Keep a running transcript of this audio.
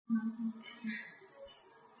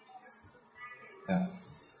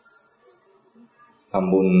ท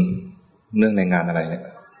ำบุญเนื่องในงานอะไรเนี่ย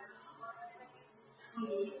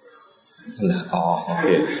อ๋อโอเค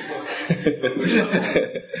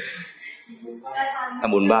ท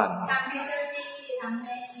ำบุญบ้าน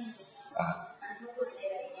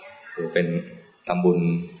ถือเป็นทำบุญ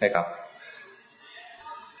ให้กับ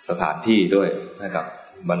สถานที่ด้วยให้กับ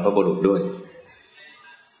บรรพบุรุษด้วย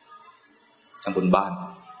ทำบุญบ้าน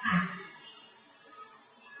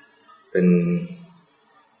เ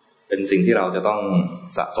ป็นสิ่งที่เราจะต้อง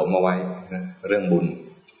สะสมเอาไว้นะเรื่องบุญ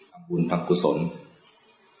ทำบุญทำกุศล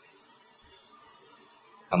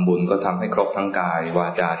ทำบุญก็ทำให้ครบทั้งกายวา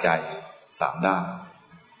จาใจ3ด้าน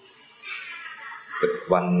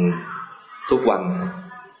วันทุกวัน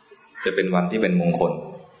จะเป็นวันที่เป็นมงคล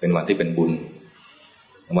เป็นวันที่เป็นบุญ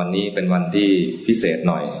วันนี้เป็นวันที่พิเศษ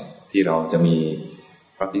หน่อยที่เราจะมี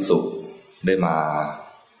พระภิกษุได้มา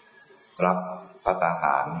รับภัตตาห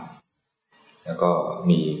ารแล้วก็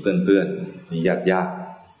มีเพื่อนๆมีญาติ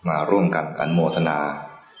ๆมาร่วมกันอนุโมทนา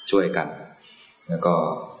ช่วยกันแล้วก็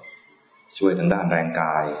ช่วยทั้งด้านแรงก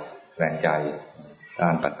ายแรงใจด้า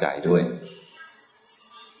นปัจจัยด้วย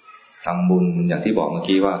ทำบุญอย่างที่บอกเมื่อ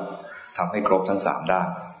กี้ว่าทำให้ครบทั้ง3ด้าน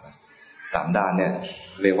3ด้านเนี่ย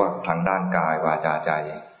เรียกว่าทางด้านกายวาจาใจ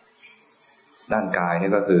ด้านกาย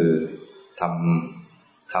นี่ก็คือ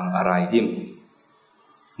ทำอะไรที่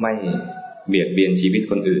ไม่เบียดเบียนชีวิต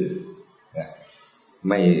คนอื่น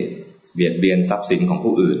ไม่เบียดเบียนทรัพย์สินของ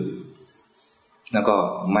ผู้อื่นแล้วก็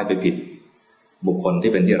ไม่ไปผิดบุคคล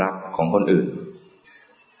ที่เป็นที่รักของคนอื่น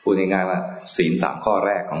พูดง่ายๆว่าศีล3ข้อแ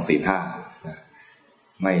รกของศีล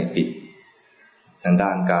5ไม่ผิดทางด้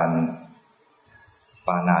านการป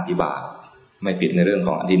าณาติบาตไม่ผิดในเรื่องข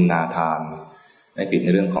องอทินนาทานไม่ผิดใน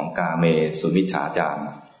เรื่องของกาเมสุมิจฉาจาร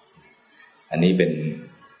อันนี้เ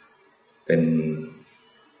ป็น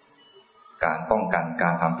การป้องกันกา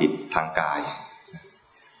รทำผิดทางกาย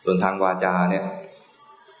ส่วนทางวาจาเนี่ย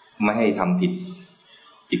ไม่ให้ทำผิด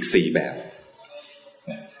อีก4แบบ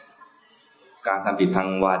การทำผิดทาง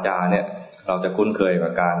วาจาเนี่ยเราจะคุ้นเคยกั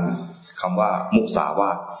บการคำว่ามุสาว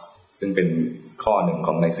าทซึ่งเป็นข้อหนึ่งข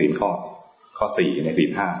องในศีลข้อ4ในศี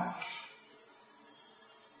ล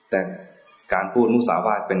5แต่การพูดมุสาว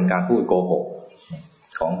าทเป็นการพูดโกหก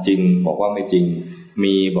ของจริงบอกว่าไม่จริง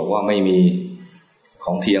มีบอกว่าไม่มีข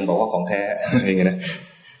องเทียมบอกว่าของแท้อย่างเงี้ยนะ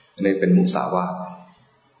นี่เป็นมุสาวาท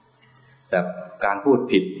แต่การพูด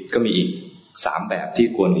ผิดก็มีอีก3แบบที่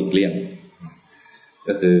ควรหลีกเลี่ยง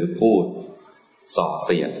ก็คือพูดส่อเ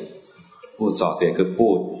สียดพูดส่อเสียดคือพู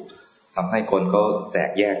ดทำให้คนเขาแต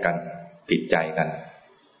กแยกกันผิดใจกัน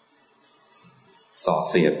ส่อ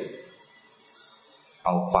เสียดเอ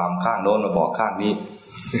าความข้างโน้นมาบอกข้างนี้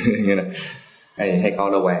อย่างเงี้ยนะให้เขา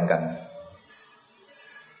ระแวงกัน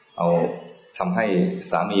เอาทำให้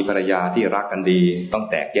สามีภรรยาที่รักกันดีต้อง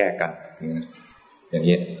แตกแยกกันอย่าง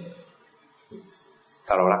นี้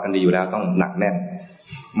ถ้าเรารักกันดีอยู่แล้วต้องหนักแน่น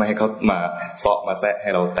ไม่ให้เขามาเซาะมาแซะให้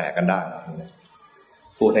เราแตกกันได้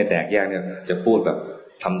พูดให้แตกแยกเนี่ยจะพูดแบบ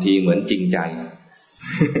ทำทีเหมือนจริงใจ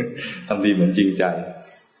ทำทีเหมือนจริงใจ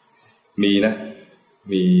มีนะ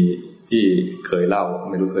มีที่เคยเล่า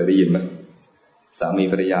ไม่รู้เคยได้ยินไหมสามี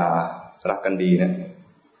ภรรยารักกันดีนะ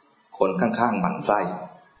คนข้างๆหมั่นไส้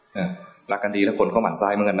รักกันดีแล้วคนเขาหมั่นไส้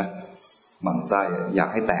เหมือนกันนะหมั่นไส้อยาก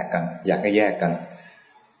ให้แตกกันอยากให้แยกกัน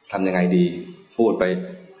ทำยังไงดีพูดไป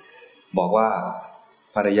บอกว่า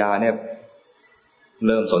ภรรยาเนี่ยเ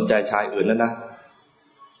ริ่มสนใจชายอื่นแล้วนะ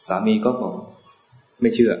สามีก็บอกไม่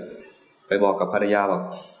เชื่อไปบอกกับภรรยาบอก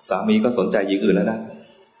สามีก็สนใจหญิงอื่นแล้วนะ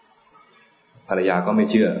ภรรยาก็ไม่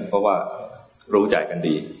เชื่อเพราะว่ารู้ใจกัน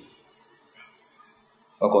ดี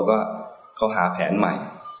ปรากฏว่าเขาหาแผนใหม่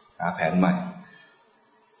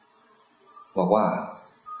บอกว่า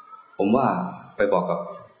ผมว่าไปบอกกับ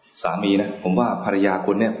สามีนะผมว่าภรรยา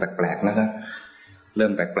คุณเนี่ยแปลกๆนะเริ่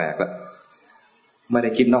มแปลกๆแล้วไม่ได้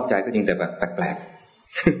คิดนอกใจก็จริงแต่แบบแปลก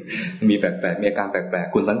ๆมีแปลกๆมีอาการแปลก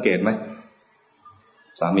ๆคุณสังเกตไหม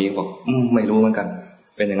สามีบอกไม่รู้เหมือนกัน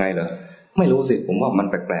เป็นยังไงเหรอไม่รู้สิผมว่ามัน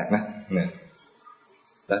แปลกๆนะเนี่ย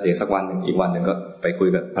แล้วเดี๋ยวสักวันหนึ่งอีกวันหนึ่งก็ไปคุย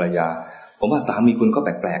กับภรรยาผมว่าสามีคุณก็แ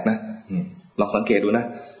ปลกๆนะลองสังเกตดูนะ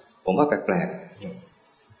ผมว่าแปลก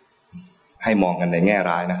ๆให้มองกันในแง่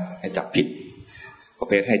ร้ายนะให้จับผิดประ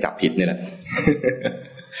เภทให้จับผิดนี่แหละ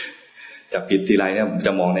จับผิดทีไรเนี่ยจ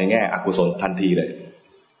ะมองในแง่อกุศลทันทีเลย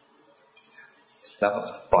แล้ว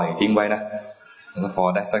ปล่อยทิ้งไว้นะแล้วพอ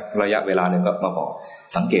ได้สักระยะเวลาหนึ่งก็มาบอก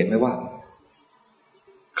สังเกตไหมว่า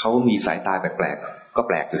เขามีสายตาแปลกๆก็แ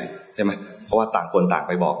ปลกสิใช่ไหมเพราะว่าต่างคนต่างไ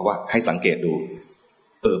ปบอกว่าให้สังเกตดู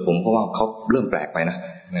ผมเพราะว่าเขาเริ่มแปลกไปนะ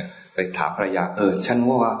ไปถามภรรยาฉัน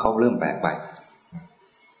ว่าเขาเริ่มแปลกไป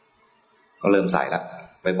ก็เริ่มใส่ละ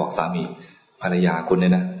ไปบอกสามีภรรยาคุณเนี่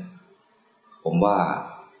ยนะผมว่า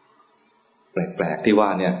แปลกๆที่ว่า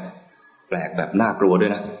เนี่ยแปลกแบบน่ากลัวด้ว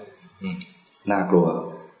ยนะน่ากลัว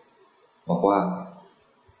บอกว่า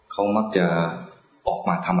เขามักจะออกม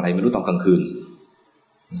าทำอะไรไม่รู้ตอนกลางคืน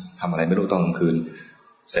ทำอะไรไม่รู้ตอนกลางคืน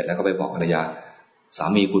เสร็จแล้วก็ไปบอกภรรยาสา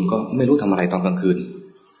มีคุณก็ไม่รู้ทำอะไรตอนกลางคืน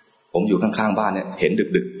ผมอยู่ข้างๆบ้านเนี่ยเห็น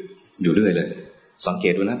ดึกๆอยู่เรื่อยเลยสังเก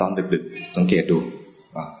ตดูนะตอนดึกๆสังเกตดู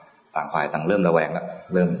ต่างฝ่ายต่างเริ่มระแวงแล้ว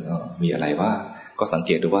เริ่มมีอะไรว่าก็สังเ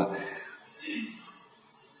กตดูว่า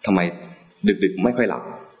ทำไมดึกๆไม่ค่อยหลับ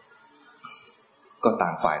ก็ต่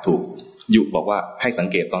างฝ่ายถูกยุบอกว่าให้สัง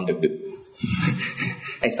เกตตอนดึก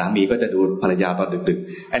ๆไอ้สามีก็จะดูภรรยาตอนดึก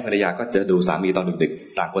ๆไอ้ภรรยาก็จะดูสามีตอนดึก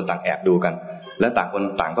ๆต่างคนต่างแอบดูกันและต่างคน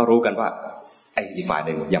ต่างก็รู้กันว่าไอ้อีกฝ่ายห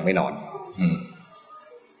นึ่งยังไม่นอน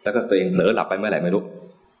แล้วก็ตัวเองเผลอหลับไปเมื่อไหร่ไม่รู้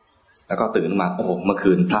แล้วก็ตื่นมาโอ้โหเมื่อ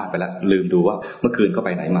คืนพลาดไปแล้วลืมดูว่าเมื่อคืนก็ไป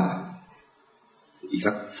ไหนมาอีก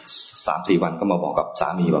สัก 3-4 วันก็มาบอกกับสา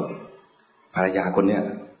มีว่าภรรยาคนเนี้ย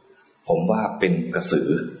ผมว่าเป็นกระสือ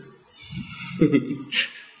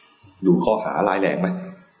ดูข้อหาร้ายแรงไหม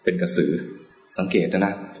เป็นกระสือสังเกตน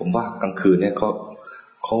ะผมว่ากลางคืนเนี่ยเข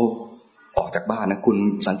าออกจากบ้านนะคุณ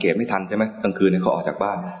สังเกตไม่ทันใช่ไหมกลางคืนเนี่ยเขาออกจาก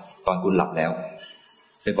บ้านตอนคุณหลับแล้ว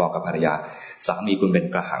ไปบอกกับภรรยาสามีคุณเป็น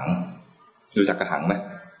กระหังรู้จักกระหังไหม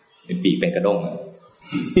เป็นปีกเป็นกระด้ง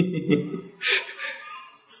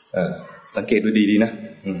สังเกตดูดีๆนะ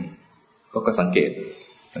ก็สังเกต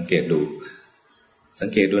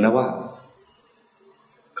ดูนะว่า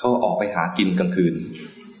เขาออกไปหากินกลางคืน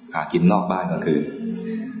หากินนอกบ้านกลางคืน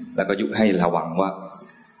แล้วก็ยุให้ระวังว่า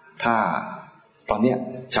ถ้าตอนเนี้ย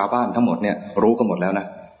ชาวบ้านทั้งหมดเนี่ยรู้กันหมดแล้วนะ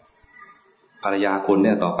ภรรยาคุณเ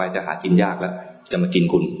นี่ยต่อไปจะหากินยากแล้วจะมากิน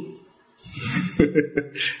คุณ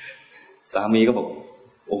สามีก็บอก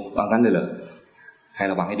โอ้เอางั้นเลยเหรอให้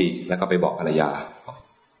ระวังให้ดีแล้วก็ไปบอกภรรยา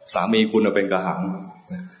สามีคุณเป็นกระหัง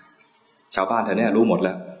ชาวบ้านแถวนี้รู้หมดแ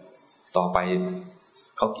ล้วต่อไป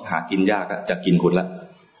เขาหากินยากจะกินคุณละ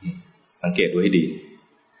สังเกตดูให้ดี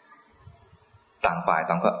ต่างฝ่าย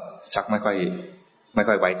ต่างก็ชักไม่ค่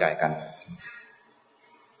อยไว้ใจกัน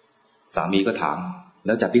สามีก็ถามแ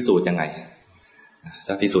ล้วจะพิสูจน์ยังไงจ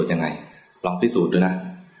ะพิสูจน์ยังไงลองพิสูจน์ดูนะ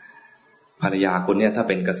ภรรยาคุณเนี่ยถ้า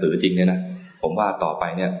เป็นกระสือจริงเนี่ยนะผมว่าต่อไป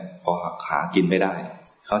เนี่ยพอหากินไม่ได้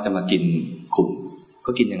เขาจะมากินขุ่น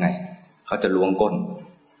ก็กินยังไงเขาจะล้วงก้น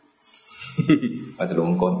เขาจะล้ว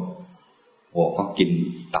งก้นโอ้เขากิน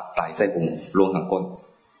ตับไตไส้พุงล้วงทางก้น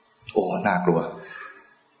โอ้น่ากลัว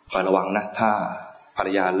คอยระวังนะถ้าภรร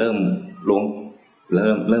ยาเริ่มล้วงเ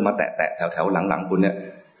ริ่มมาแตะแถวหลังๆคุณเนี่ย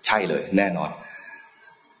ใช่เลยแน่นอน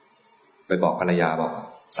ไปบอกภรรยาบอก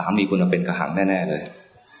สามีคุณเป็นกระหังแน่ๆเลย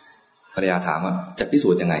ภรรยาถามว่าจะพิสู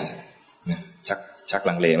จน์ยังไงชัก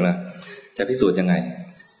ลังเลนะจะพิสูจน์ยังไง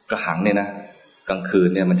กระหังเนี่ยนะกลางคืน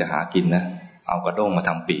เนี่ยมันจะหากินนะเอากระด้งมาท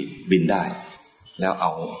ำปีกบินได้แล้วเอ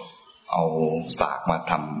าสากมา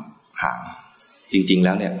ทำหางจริงๆแ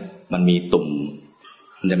ล้วเนี่ยมันมีตุ่ม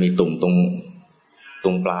มันจะมีตุ่มต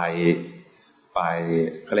รงปลาย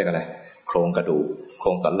เขาเรียกอะไรโครงกระดูกโคร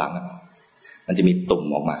งสันหลังมันจะมีตุ่ม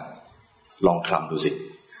ออกมาลองคลำดูสิ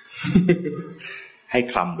ให้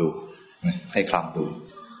คลำดู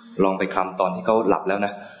ลองไปคลำตอนที่เขาหลับแล้วน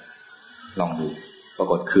ะลองดูปรา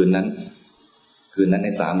กฏคืนนั้นไ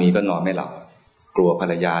อ้สามีก็นอนไม่หลับกลัวภร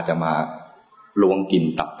รยาจะมาล้วงกิน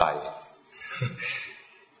ตับไต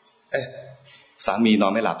สามีนอ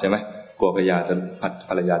นไม่หลับใช่ไหมกลัวภรรยา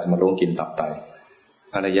จะมาล้วงกินตับไต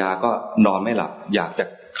ภรรยาก็นอนไม่หลับอยากจะ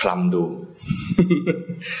คลำดู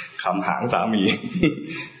คลำหางสามี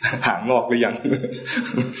หางงอกหรือยัง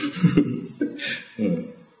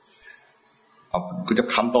กูจะ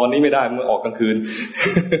คลำตอนนี้ไม่ได้เมื่อออกกลางคืน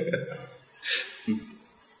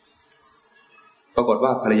ปรากฏว่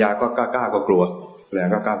าภรรยาก็กล้าก็กลัวภรรยา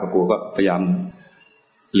ก็กล้าก็กลัวก็พยายาม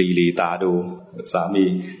หลีตาดูสา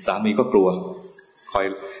มีก็กลัว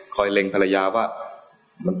คอยเล็งภรรยาว่า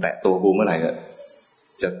มันแตะตัวกูเมื่อไหร่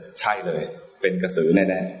จะใช่เลยเป็นกระสือแ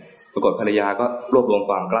น่ๆปรากฏภรรยาก็รวบรวม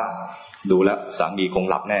ความกล้าดูแล้วสามีคง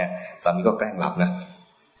หลับแน่สามีก็แกล้งหลับนะ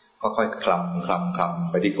ก็ค่อยคล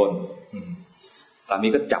ำไปที่ก้นสามี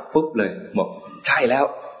ก็จับปุ๊บเลยบอกใช่แล้ว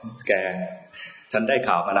แกฉันได้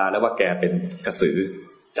ข่าวมานานแล้วว่าแกเป็นกระสือ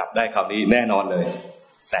จับได้คราวนี้แน่นอนเลย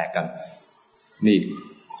แตกกันนี่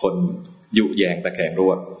คนยุแยงตะแคงรั่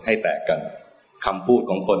วให้แตกกันคำพูด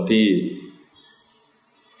ของคนที่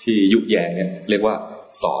ยุแยงเนี่ยเรียกว่า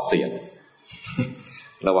ส่อเสียด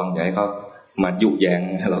ระวังอย่าให้เขามายุแยง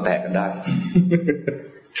ให้เราแตกกันได้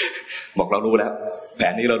บอกเรารู้แล้วแผ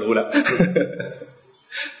นนี้เรารู้แล้ว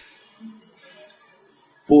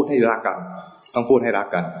พูดให้รักกันต้องพูดให้รัก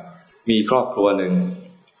กันมีครอบครัวหนึ่ง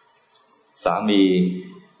สา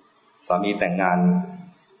มีแต่งงาน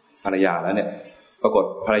ภรรยาแล้วเนี่ยปรากฏ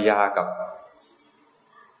ภรรยากั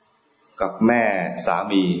บแม่สา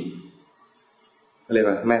มีเรียก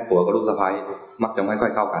ว่าแม่ผัวกับลูกสะใภ้มักจะไม่ค่อ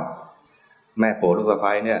ยเข้ากันแม่ผัวลูกสะใ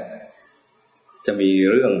ภ้เนี่ยจะมี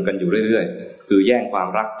เรื่องกันอยู่เรื่อยๆคือแย่งความ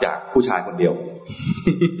รักจากผู้ชายคนเดียว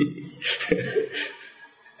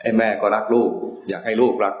ไอ้แม่ก็รักลูกอยากให้ลู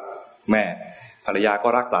กรักแม่ภรรยาก็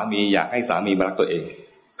รักสามีอยากให้สามีมารักตัวเอง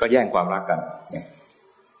ก็แย่งความรักกัน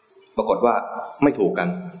ปรากฏว่าไม่ถูกกัน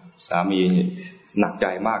สามีหนักใจ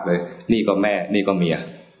มากเลยนี่ก็แม่นี่ก็เมีย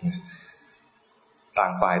ต่า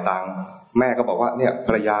งฝ่ายต่างแม่ก็บอกว่าเนี่ยภ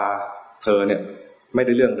รรยาเธอเนี่ยไม่ไ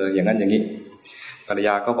ด้เรื่องเลยอย่างนั้นอย่างนี้ภรรย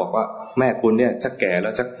าก็บอกว่าแม่คุณเนี่ยชักแก่แล้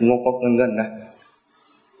วชักงกเงินนะ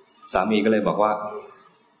สามีก็เลยบอกว่า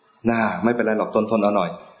น่าไม่เป็นไรหรอกทนเอาหน่อย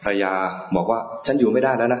ภรรยาบอกว่าฉันอยู่ไม่ไ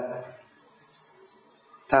ด้แล้วนะ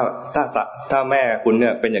ถ้าแม่คุณเนี่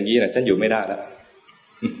ยเป็นอย่างนี้นะฉันอยู่ไม่ได้แล้ว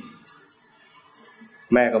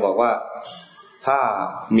แม่ก็บอกว่าถ้า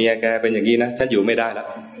เมียแกเป็นอย่างนี้นะฉันอยู่ไม่ได้แล้ว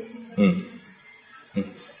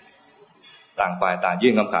ต่างฝ่ายต่าง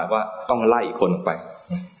ยื่นคำขาดว่าต้องไล่อีกคนออกไป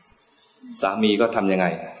สามีก็ทำยังไง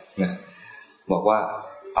บอกว่า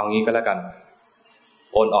เอางี้ก็แล้วกัน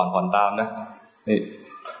โอนอ่อนผ่อนตามนะนี่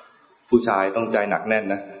ผู้ชายต้องใจหนักแน่น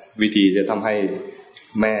นะวิธีจะทำให้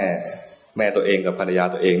แม่ตัวเองกับภรรยา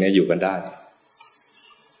ตัวเองเนี่ยอยู่กันได้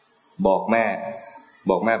บอกแม่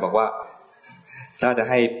บอกว่าถ้าจะ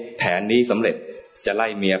ให้แผนนี้สำเร็จจะไล่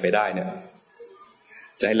เมียไปได้เนี่ย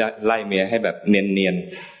จะให้ไล่เมียให้แบบเนียน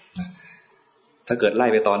ๆถ้าเกิดไล่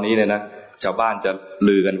ไปตอนนี้เนี่ยนะชาวบ้านจะ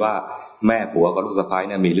ลือกันว่าแม่ผัวกับลูกสะใภ้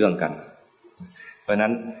เนี่ยมีเรื่องกันเพราะนั้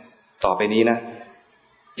นต่อไปนี้นะ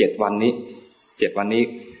7 วันนี้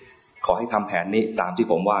ขอให้ทำแผนนี้ตามที่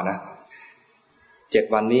ผมว่านะ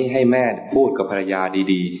7 วันนี้ให้แม่พูดกับภรรยา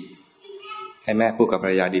ดีๆให้แม่พูดกับภร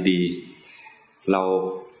รยาดีๆเร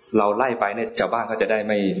าไล่ไปเนี่ยชาวบ้านเขาจะได้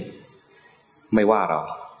ไม่ว่าเรา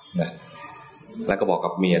นะแล้วก็บอกกั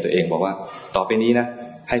บเมียตัวเองบอกว่าต่อไปนี้นะ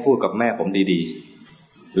ให้พูดกับแม่ผมดี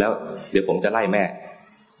ๆแล้วเดี๋ยวผมจะไล่แม่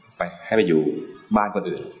ไปให้ไปอยู่บ้านคน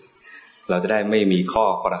อื่นเราจะได้ไม่มีข้อ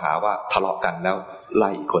คอรหาว่าทะเลาะกันแล้วไล่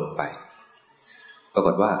อีกคนไปปราก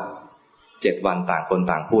ฏว่า7 วันต่างคน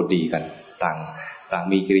ต่างพูดดีกันต่าง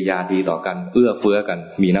มีกิริยาดีต่อกันเอื้อเฟื้อกัน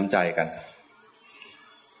มีน้ำใจกัน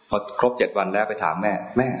พอครบ7 วันแล้วไปถามแ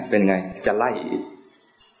ม่เป็นไงจะไล่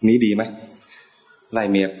นี้ดีไหมไล่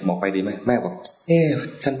เมียออกไปดีไหมแม่บอก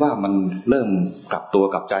ฉันว่ามันเริ่มกลับตัว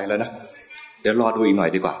กลับใจแล้วนะเดี๋ยวรอดูอีกหน่อย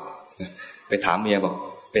ดีกว่าไปถามเมียบอก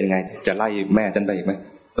เป็นไงจะไล่แม่ฉันไปอีกไหม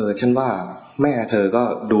ฉันว่าแม่เธอก็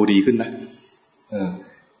ดูดีขึ้นนะ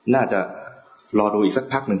น่าจะรอดูอีกสัก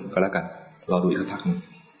พักหนึ่งก็แล้วกันรอดูอีกสักพักหนึ่ง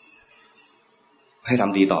ให้ท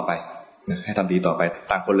ำดีต่อไปให้ทำดีต่อไป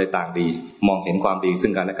ต่างคนเลยต่างดีมองเห็นความดีซึ่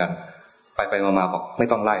งกันและกันไปมาบอกไม่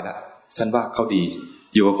ต้องไล่ละฉันว่าเขาดี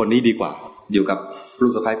อยู่กับคนนี้ดีกว่าอยู่กับลู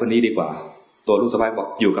กสะใภ้คนนี้ดีกว่าตัวลูกสะใภ้บอก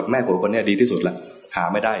อยู่กับแม่ผัวคนนี้ดีที่สุดแล้วหา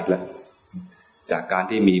ไม่ได้อีกแล้วจากการ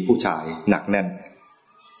ที่มีผู้ชายหนักแน่น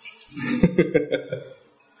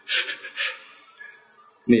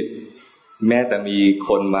นี่แม้แต่มีค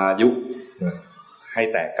นมายุให้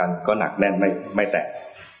แตกกันก็หนักแน่นไม่แตก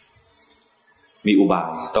มีอุบาย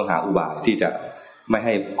ต้องหาอุบายที่จะไม่ใ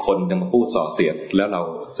ห้คนจะมาพูดส่อเสียดแล้วเรา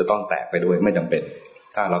จะต้องแตกไปด้วยไม่จำเป็น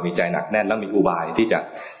ถ้าเรามีใจหนักแน่นแล้วมีอุบายที่จะ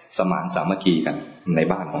สมานสามัคคีกันใน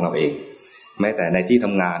บ้านของเราเองแม้แต่ในที่ท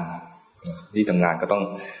ำงานก็ต้อง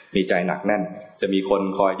มีใจหนักแน่นจะมีคน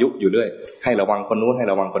คอยยุอยู่เรื่อยให้ระวังคนนู้นให้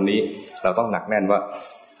ระวังคนนี้เราต้องหนักแน่นว่า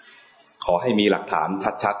ขอให้มีหลักฐาน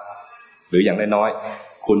ชัดๆหรืออย่างน้อย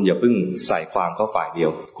ๆคุณอย่าเพิ่งใส่ความเข้าฝ่ายเดียว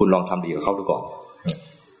คุณลองทำดีกับเขาดูก่อน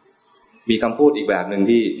มีคำพูดอีกแบบหนึ่ง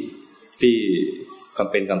ที่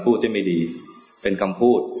เป็นคำพูดที่ไม่ดีเป็นคำ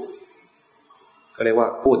พูดก็เรียกว่า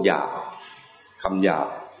พูดหยาบคำหยาบ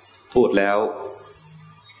พูดแล้ว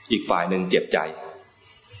อีกฝ่ายหนึ่งเจ็บใจ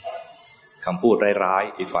คำพูดร้าย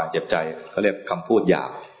ๆอีกฝ่ายเจ็บใจเขาเรียกคำพูดหยา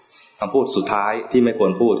บคำพูดสุดท้ายที่ไม่คว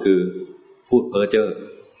รพูดคือพูดเพ้อเจ้อ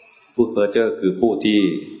พูดเพ้อเจ้อคือพูดที่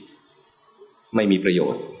ไม่มีประโย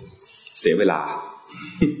ชน์เสียเวลา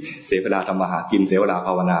เสียเวลาทำมาหากินเสียเวลาภ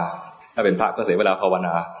าวนาถ้าเป็นพระก็เสียเวลาภาวน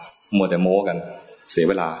ามัวแต่โม้กันเสีย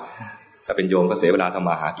เวลาถ้าเป็นโยมก็เสียเวลาทำม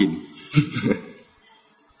าหากิน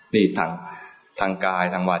นี่ทางกาย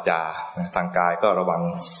ทางวาจาทางกายก็ระวัง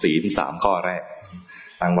ศีล3 ข้อแรก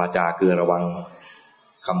ทางวาจาคือระวัง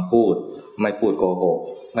คำพูดไม่พูดโกหก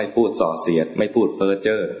ไม่พูดส่อเสียดไม่พูดเพ้อเ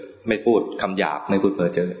จ้อไม่พูดคำหยาบไม่พูดเพ้อ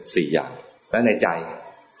เจ้อ4 อย่างและในใ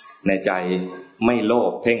จไม่โล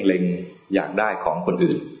ภเพ่งเล็งอยากได้ของคน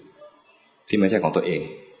อื่นที่ไม่ใช่ของตัวเอง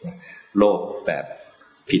โลภแบบ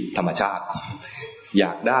ผิดธรรมชาติอย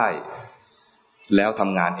ากได้แล้วท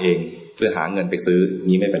ำงานเองเพื่อหาเงินไปซื้อ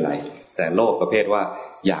นี้ไม่เป็นไรแต่ แต่โลภประเภทว่า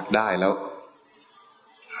อยากได้แล้ว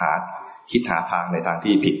คิดหาทางในทาง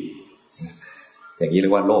ที่ผิดอย่างนี้เรี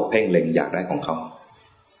ยกว่าโลภเพ่งเล็งอยากได้ของเขา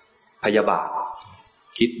พยาบาท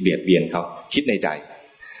คิดเบียดเบียนเขาคิดในใจ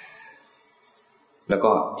แล้ว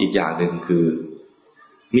ก็อีกอย่างหนึ่งคือ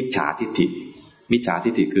มิจฉาทิฏฐิมิจฉาทิ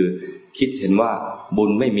ฏฐิคือคิดเห็นว่าบุ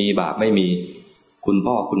ญไม่มีบาปไม่มีคุณ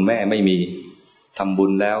พ่อคุณแม่ไม่มีทำบุ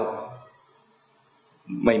ญแล้ว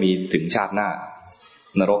ไม่มีถึงชาติหน้า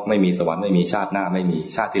นรกไม่มีสวรรค์ไม่มีชาติหน้าไม่มี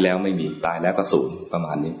ชาติที่แล้วไม่มีตายแล้วก็สูญประม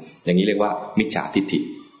าณนี้อย่างนี้เรียกว่ามิจฉาทิฏฐิ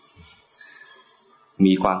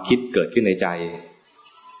มีความคิดเกิดขึ้นในใจ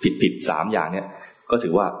ผิด3อย่างเนี่ยก็ถื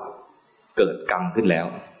อว่าเกิดกรรมขึ้นแล้ว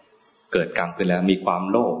เกิดกรรมขึ้นแล้วมีความ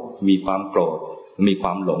โลภมีความโกรธมีคว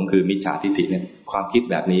ามหลงคือมิจฉาทิฏฐิเนี่ยความคิด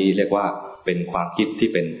แบบนี้เรียกว่าเป็นความคิดที่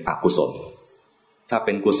เป็นอกุศลถ้าเ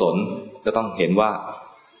ป็นกุศลก็ต้องเห็นว่า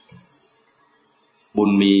บุ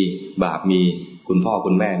ญมีบาปมีคุณพ่อ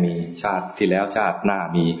คุณแม่มีชาติที่แล้วชาติหน้า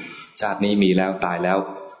มีชาตินี้มีแล้วตายแล้ว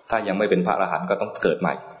ถ้ายังไม่เป็นพระอรหันต์ก็ต้องเกิดให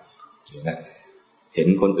ม่นะเห็น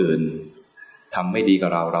คนอื่นทำไม่ดีกับ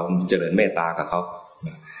เราเจริญเมตตากับเขา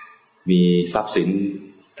มีทรัพย์สิน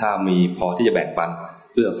ถ้ามีพอที่จะแบ่งปัน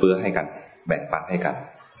เอื้อเฟื้อให้กันแบ่งปันให้กัน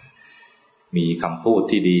มีคำพูด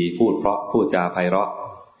ที่ดีพูดเพราะพูดจาไพเราะ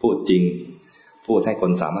พูดจริงพูดให้ค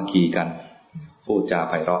นสามัคคีกันพูดจา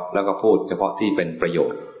ไพเราะแล้วก็พูดเฉพาะที่เป็นประโย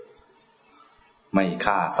ชน์ไม่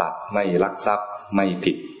ฆ่าสัตว์ไม่ลักทรัพย์ไม่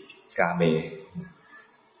ผิดกาเม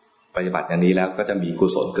ปฏิบัติอย่างนี้แล้วก็จะมีกุ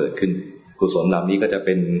ศลเกิดขึ้นกุศลเหล่านี้ก็จะเ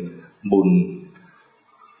ป็นบุญ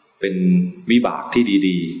เป็นวิบากที่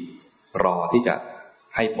ดีๆรอที่จะ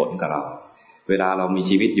ให้ผลกับเราเวลาเรามี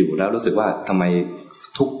ชีวิตอยู่แล้วรู้สึกว่าทำไม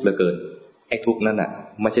ทุกข์เหลือเกินไอ้ทุกข์นั่นน่ะ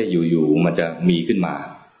ไม่ใช่อยู่ๆมันจะมีขึ้นมา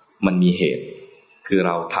มันมีเหตุคือเ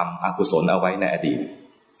ราทำอกุศลเอาไว้ในอดีต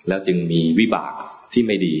แล้วจึงมีวิบากที่ไ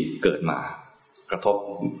ม่ดีเกิดมากระทบ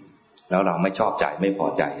แล้วเราไม่ชอบใจไม่พอ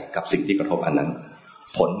ใจกับสิ่งที่กระทบอันนั้น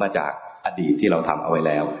ผลมาจากอดีตที่เราทำเอาไว้แ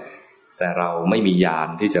ล้วแต่เราไม่มีญาณ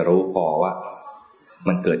ที่จะรู้พอว่า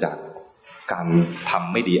มันเกิดจากการท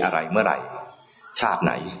ำไม่ดีอะไรเมื่อไหร่ชาติไ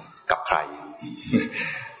หนกับใคร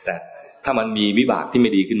แต่ถ้ามันมีวิบากที่ไ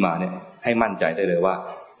ม่ดีขึ้นมาเนี่ยให้มั่นใจได้เลยว่า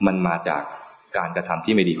มันมาจากการกระทำ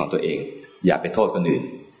ที่ไม่ดีของตัวเองอย่าไปโทษคนอื่น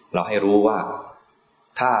เราให้รู้ว่า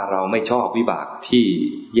ถ้าเราไม่ชอบวิบากที่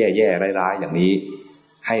แย่ๆร้ายๆอย่างนี้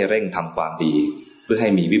ให้เร่งทำความดีเพื่อให้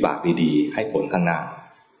มีวิบากดีๆให้ผลข้างหน้า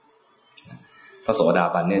พระโสดา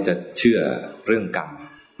บันเนี่ยจะเชื่อเรื่องกรรม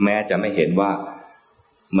แม้จะไม่เห็นว่า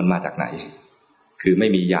มันมาจากไหนคือไม่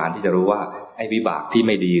มีญาณที่จะรู้ว่าไอ้วิบากที่ไ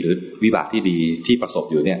ม่ดีหรือวิบากที่ดีที่ประสบ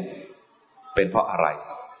อยู่เนี่ยเป็นเพราะอะไร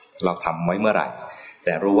เราทำไว้เมื่อไหร่แ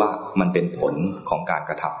ต่รู้ว่ามันเป็นผลของการ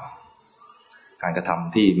กระทำการกระท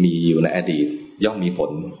ำที่มีอยู่ในอดีตย่อมมีผ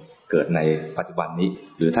ลเกิดในปัจจุบันนี้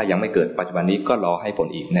หรือถ้ายังไม่เกิดปัจจุบันนี้ก็รอให้ผล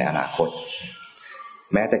อีกในอนาคต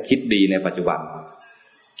แม้แต่คิดดีในปัจจุบัน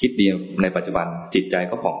คิดดีในปัจจุบันจิตใจ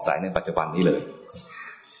ก็ผ่องใสในปัจจุบันนี้เลย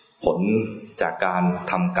ผลจากการ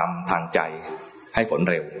ทำกรรมทางใจให้ผล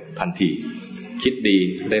เร็วทันทีคิดดี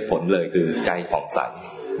ได้ผลเลยคือใจผ่องใส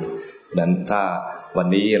นั้นถ้าวัน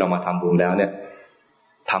นี้เรามาทำบุญแล้วเนี่ย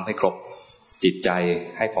ทำให้ครบจิตใจ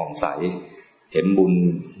ให้ผ่องใสเห็นบุญ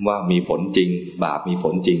ว่ามีผลจริงบาปมีผ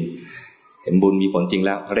ลจริงเห็นบุญมีผลจริงแ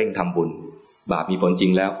ล้วเร่งทำบุญบาปมีผลจริ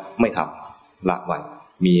งแล้วไม่ทำละไว้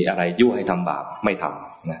มีอะไรยั่วให้ทำบาปไม่ท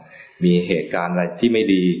ำนะมีเหตุการณ์อะไรที่ไม่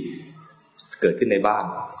ดีเกิดขึ้นในบ้าน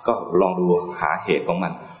ก็ลองดูหาเหตุของมั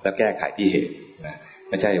นแล้วแก้ไขที่เหตุนะ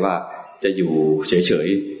ไม่ใช่ว่าจะอยู่เฉย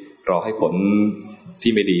ๆรอให้ผล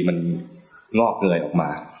ที่ไม่ดีมันงอกเงยออกมา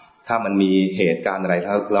ถ้ามันมีเหตุการณ์อะไรแ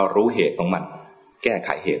ล้วเรารู้เหตุของมันแก้ไข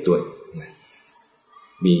เหตุด้วย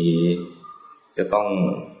มีจะต้อง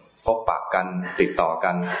พบปะกันติดต่อกั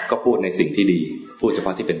นก็พูดในสิ่งที่ดีพูดเฉพา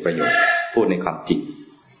ะที่เป็นประโยชน์พูดในความจริง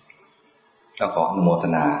ก็ขออนุโมท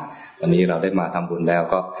นาวันนี้เราได้มาทำบุญแล้ว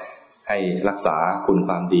ก็ให้รักษาคุณค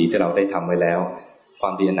วามดีที่เราได้ทำไว้แล้วควา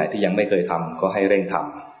มดีอันไหนที่ยังไม่เคยทำก็ให้เร่งท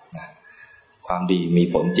ำความดีมี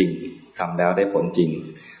ผลจริงทำแล้วได้ผลจริง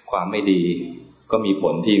ความไม่ดีก็มีผ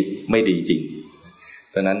ลที่ไม่ดีจริง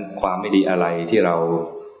เพราะนั้นความไม่ดีอะไรที่เรา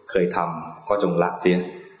เคยทำก็จงละเสีย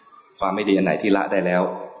ความไม่ดีอันไหนที่ละได้แล้ว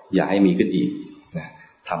อย่าให้มีขึ้นอีก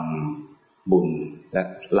ทำบุญและ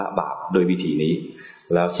ละบาปโดยวิธีนี้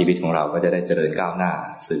แล้วชีวิตของเราก็จะได้เจริญก้าวหน้า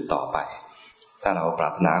สืบต่อไปถ้าเราปรา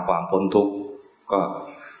รถนาความพ้นทุกข์ก็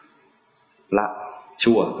ละ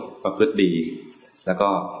ชั่วประพฤติดีแล้วก็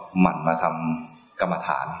หมั่นมาทำกรรมฐ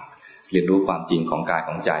านเรียนรู้ความจริงของกายข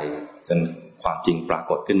องใจจนความจริงปรา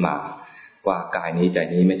กฏขึ้นมาว่ากายนี้ใจ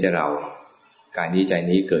นี้ไม่ใช่เรากายนี้ใจ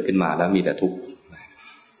นี้เกิดขึ้นมาแล้วมีแต่ทุกข์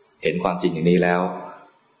เห็นความจริงอย่างนี้แล้ว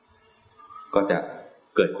ก็จะ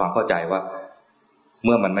เกิดความเข้าใจว่า เ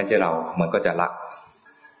มื่อมันไม่ใช่เรามันก็จะล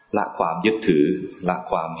ะความยึดถือละ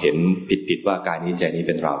ความเห็นผิดว่ากายนี้ใจนี้เ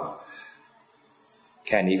ป็นเราแ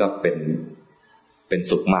ค่นี้ก็เป็น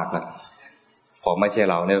สุขมากแล้วพอไม่ใช่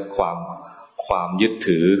เราเนี่ยความยึด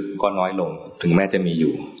ถือก็น้อยลงถึงแม้จะมีอ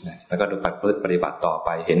ยู่แล้วก็ปฏิบัติต่อไป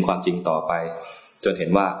เห็นความจริงต่อไปจนเห็น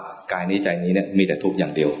ว่ากายนี้ใจนี้เนี่ยมีแต่ทุกข์อย่า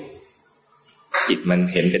งเดียวจิตมัน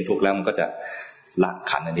เห็นเป็นทุกข์แล้วมันก็จะละ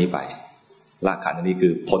ขันธ์อันนี้ไปละขันธ์อันนี้คื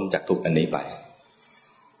อพ้นจากทุกข์อันนี้ไป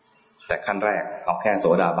แต่ขั้นแรกเอาแค่โส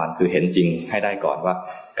ดาบันคือเห็นจริงให้ได้ก่อนว่า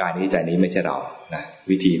กายนี้ใจนี้ไม่ใช่เรานะ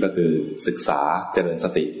วิธีก็คือศึกษาเจริญส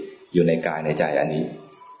ติอยู่ในกายในใจอันนี้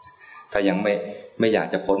ถ้ายังไม่อยาก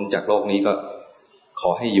จะพ้นจากโลกนี้ก็ขอ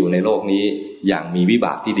ให้อยู่ในโลกนี้อย่างมีวิบ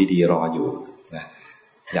ากที่ดีๆรออยู่นะ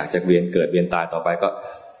อยากจะเวียนเกิดเวียนตายต่อไปก็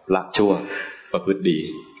ละชั่วประพฤติดี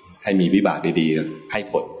ให้มีวิบากดีๆให้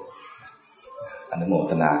ผลอนุโม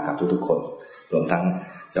ทนากับทุกๆคนรวมทั้ง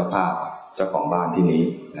เจ้าภาพเจ้าของบ้านที่นี้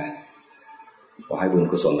นะขอให้บุญ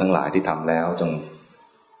กุศลทั้งหลายที่ทำแล้วจง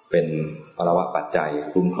เป็นภรวะปัจจัย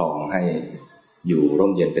คุ้มครองให้อยู่ร่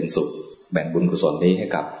มเย็นเป็นสุขแบ่งบุญกุศลนี้ให้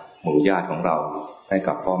กับหมู่ญาติของเราให้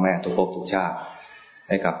กับพ่อแม่ทุกภพทุกชาติใ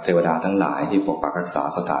ห้กับเทวดาทั้งหลายที่ปกปักรักษา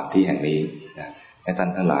สถานที่แห่งนี้นะให้ท่าน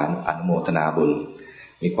ทั้งหลายอนุโมทนาบุญ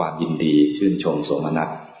มีความยินดีชื่นชมโสมนัส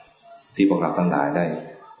ที่พวกเราทั้งหลายได้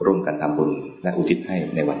ร่วมกันทำบุญและอุทิศให้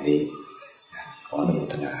ในวันนี้ขออนุโม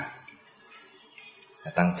ทนา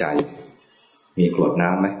ตั้งใจมีกรวดน้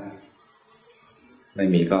ำไหมไม่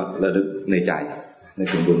มีก็ระลึกในใจนึก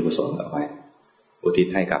ถึงบุญกุศลเอาไว้อุทิศ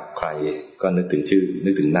ให้กับใครก็นึกถึงชื่อนึ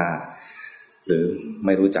กถึงหน้าหรือไ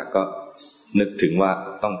ม่รู้จักก็นึกถึงว่า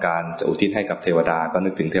ต้องการจะอุทิศให้กับเทวดาก็นึ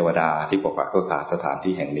กถึงเทวดาที่ปกปักรักษาสถาน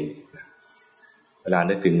ที่แห่งนี้เวลา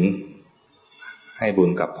นึกถึงให้บุญ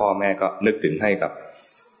กับพ่อแม่ก็นึกถึงให้กับ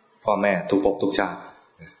พ่อแม่ทุกภพทุกชาติ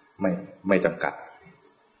ไม่จำกัด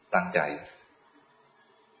ตั้งใจ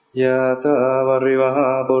ยะตาวริวหา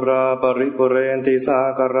ปุราปริปุเรนติสา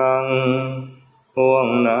กรังห่วง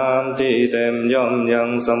น้ำที่เต็มย่อมยัง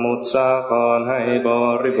สมุทรสาครให้บ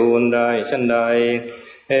ริบูรณ์ได้ฉันใด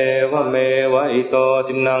เอวเมวะอิโต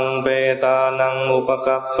ทินังเปตานังอุป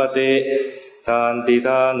กัปปติทานติท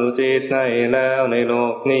านุทิศให้แล้วในโล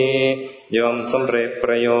กนี้ย่อมสำเร็จป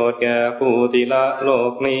ระโยชน์แก่ผู้ที่ละโล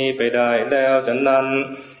กนี้ไปได้แล้วฉะนั้น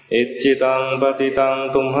อิจฉิตังปฏิตัง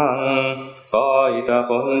ตุมหังขออิทธิ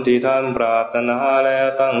ผลที่ท่านปรารถนาแล้ว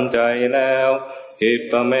ตั้งใจแล้วกิ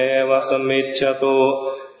ปะเมวะสมิจฉตุ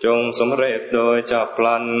จงสำเร็จโดยฉับพ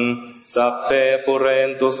ลันสัพเพปุเรน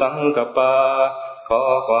ตุสังกปาขอ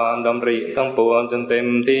ความดำริทั้งปวงจนเต็ม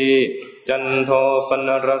ที่จันโทปน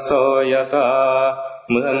รโสยถา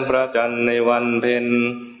เหมือนพระจันทร์ในวันเพ็ญ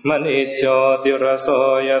มณิจโชติรโส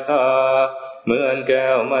ยถาเหมือนแก้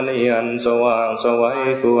วมณีอันสว่างไสว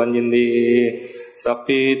ควรยินดีสัพ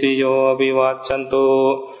พิติโยวิวัชชันตุ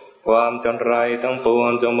ความจันไรทั้งปว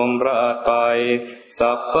งจงบำราดไป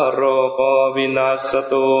สัพพโรโควินัสส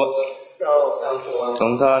ตุจ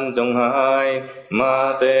งท่านจงหายมา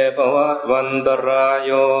เตภวัตวันตรายโ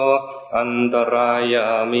ยอันตรายา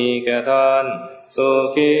มีแก่ท่านสุ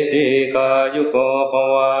ขิติกายุโกภ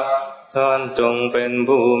วะท่านจงเป็น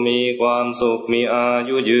ผู้มีความสุขมีอา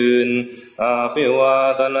ยุยืนอาภิวา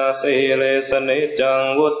ทนาสีเลสนิจัง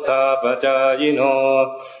วุฒาปจายโน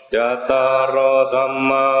จัตตารโอธรร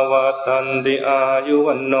มาวัฏันติอายุ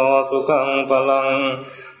วันโนสุขังพลัง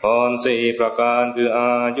พรสี่ประการคืออ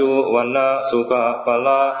ายุวันนะสุขะพล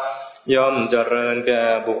ะย่อมเจริญแก่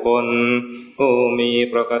บุคคลผู้มี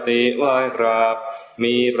ปกติไหว้กราบ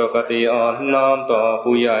มีปกติอ่อนน้อมต่อ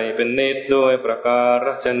ผู้ใหญ่เป็นนิจด้วยประการ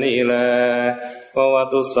ฉนี้แลภว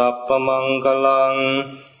ตุสัพพมังคลัง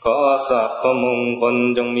ขอสัพพมงคล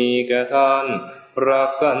จงมีแก่ท่านรั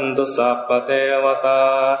กขันตุสัพพเทวตา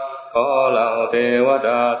ขอเหล่าเทวด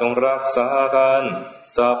าจงรักษาท่าน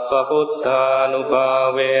สัพพพุทธานุภา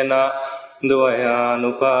เวนะด้วยอา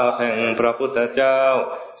นุภาพแห่งพระพุทธเจ้า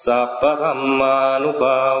สัพพธัมมานุภ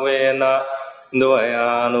าเวนะด้วยอ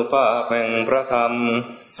านุภาพแห่งพระธรรม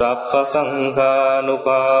สัพพสังฆานุภ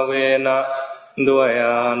าเวนะด้วยอ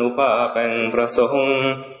านุภาพแห่งพระสงฆ์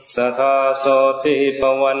สัทธาโสติป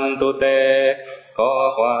วันตุเตขอ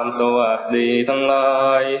ความสวัสดีทั้งหลา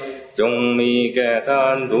ยจงมีแก่ท่า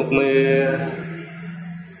นทุกเมื่อ